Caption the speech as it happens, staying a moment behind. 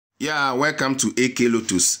Yeah, welcome to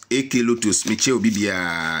H0T Tw0 Michel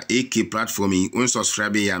Bibia AK platform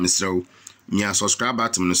unsubscribe ya misro nya subscribe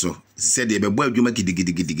button so said dey bebo adwuma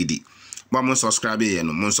gidigidi ba mo subscribe ye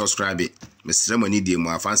no mo subscribe misra mani dey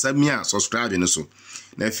mo afansa mi a subscribe no so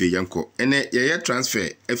na afi yanko ene ye transfer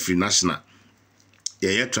every national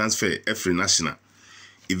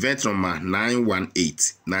event number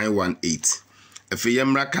 918 afi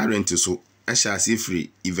yamra current so ashasi free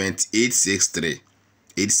event 863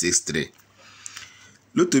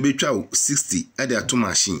 Loto be twa 60 at the ato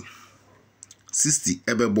machine 60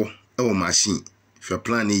 ebebo ewo machine for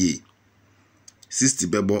plan ye 60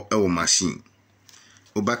 bebo ewo machine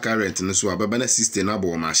oba current no so ababa na 60 na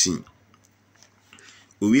bo machine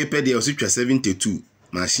owie pede o sitwa 72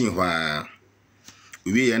 machine hwa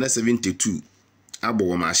owie ya na 72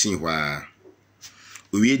 abo machine hwa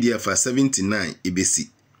owie dia fa 79 ebesi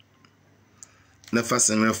na fa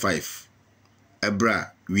 5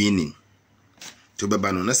 Ebra winning to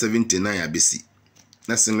baba no na 79 abesi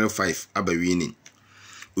na single 5 aba winning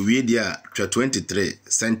owie dia twa 23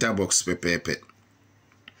 center box pepepe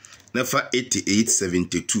na fa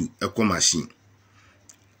 8872 ekọ machine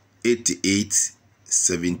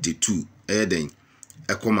 8872 eden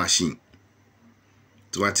ekọ machine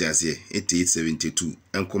to what you say 8872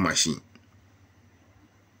 enko machine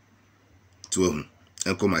to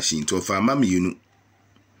enko machine to fa mam yunu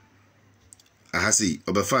ahasi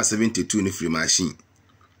obefa 72 ni free machine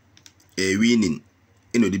winning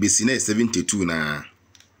eno de besi na 72 na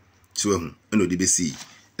so eno de besi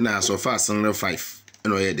na so fa 5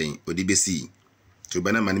 eno ye den odi besi to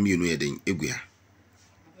bana man mi enu ye den egua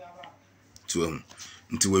to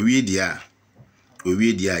nti we dia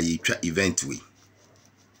ye twa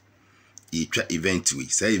event we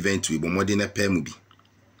say event we bomode na pam bi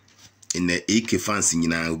in the AK fans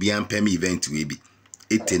nyina obi an pam event we bi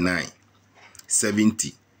 89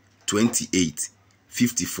 70 28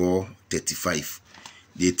 54 35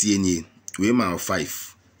 the TNA we ma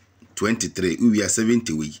 5 23 we are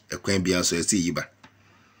 70 we ekwan bia so say yiba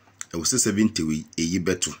e wo 70 we eyi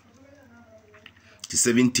beto ti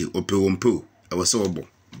 70 opewompo e wo se obo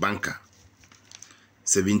banka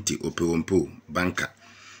 70 opewompo banka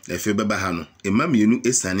na fe baba ha no imam yunu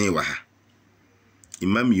esane wa ha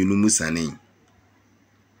imam yunu musane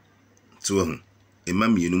to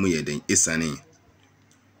imam yunu mu yeden esane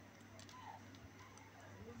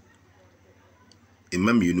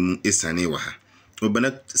imam yunu mu esane wa ha obana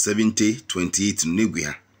 70 28 negwi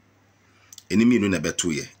ha enimi yunu na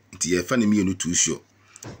beto ye nti ye fa ne yunu too sure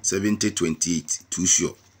 70 28 too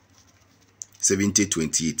sure 70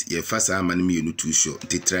 28 ye fa sa ama ne yunu too sure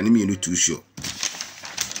nti tra ne yunu too sure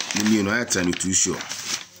ne yunu atra ne too sure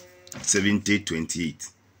 70 28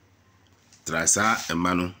 trasa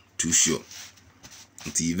emano too sure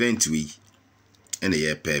nti event we ene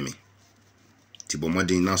ye pay me ti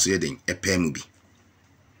bomodin na so ye den e pay mu bi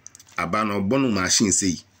aba no bonu machine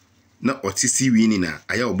sei na otisi wini na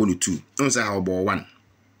aya obonu 2 onza ha obo 1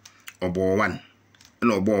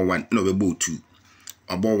 na obo 1 na obebo 2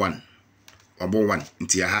 obo 1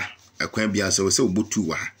 nti aha akwan bia so se obo 2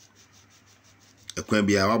 wa ha akwan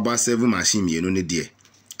bia wa ba 7 machine mienu ne de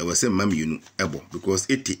e we se mam yunu ebo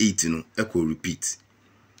because 88 no equal repeat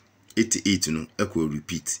 88 no equal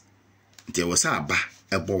repeat nti we se aba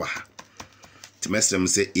ebo wa ha ti mesrem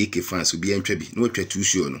se AK fans obi antwa bi na watwa 2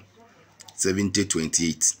 show no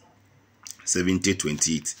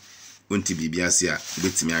 70-28 unti bibiase a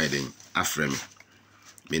betimi ayeden afremi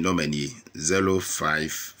me number ni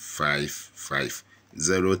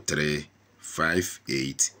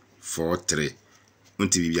 0555035843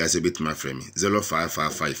 unti bibiase betimi afremi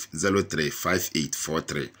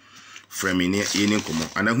 0555035843 fremi ni yeni komo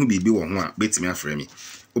anahu bibi wo ho a betimi afremi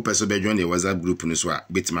opeso be join the WhatsApp group no so a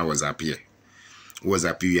betimi WhatsApp ye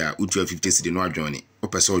WhatsApp ya utu 50 cedi no adjoin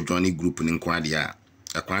opeso join group ni nko ade a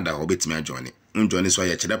akwada ho betimi adjoin njoin so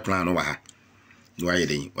ya chede plan no wa ha no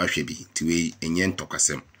ayeden wa hwe bi ti we enye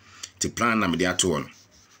ntokasem ti plan na me de ato no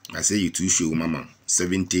I say you to show mama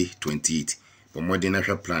 70-28 but more than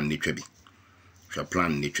a plan ni twa bi hwa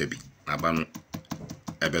plan ni twa bi aba no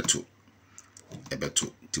ebeto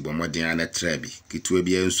ti bo modern ana trabi kitu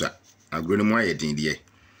bi enso agro no mo ayeden de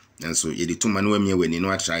nanso ye de tuma no amia wani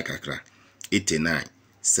no atrai kakra 89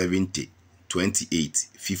 70 28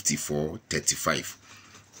 54 35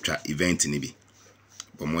 twa event ni bi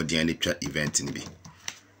bomodin ni twa event ni bi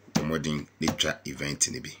bomodin ni twa event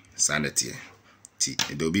ni bi sanity ti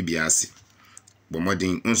do bibiase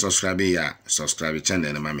bomodin unsubscribe ya subscribe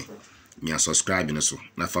channel na mami mi subscribe no so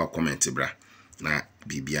na fa comment bra na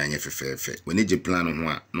bibia anya fefefe when je plan ho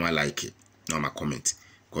a no like it no ma comment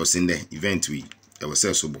cause in the event we e was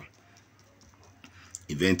so bo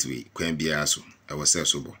event we kwan bia so I was self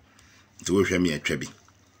sobo nti wo hwɛ me atwa bi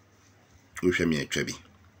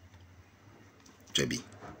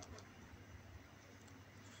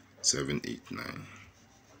 7 8 9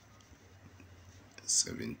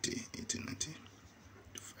 70 80 90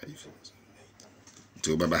 5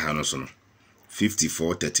 to baba ha no so no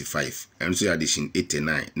 54 35 and so addition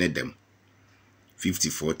 89 net them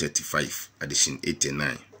 54 35 addition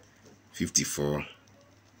 89 54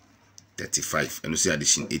 35 and so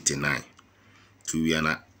addition 89 to we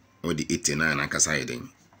are or the 89 akasa yeden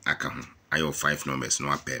aka ho ayo 5 numbers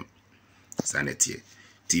no apem sanity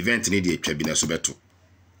the event need the atwa bi na so beto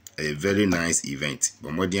a very nice event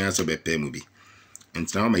but modern so be pem bi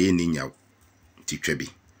entra ma ye ni nyaw ti twa bi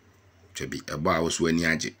ebo a wo so ani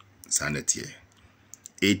age sanity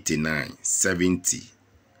 89 70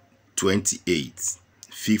 28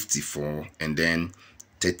 54 and then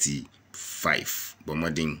 35 but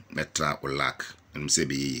modern metra or lack and say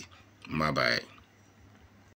be my bye.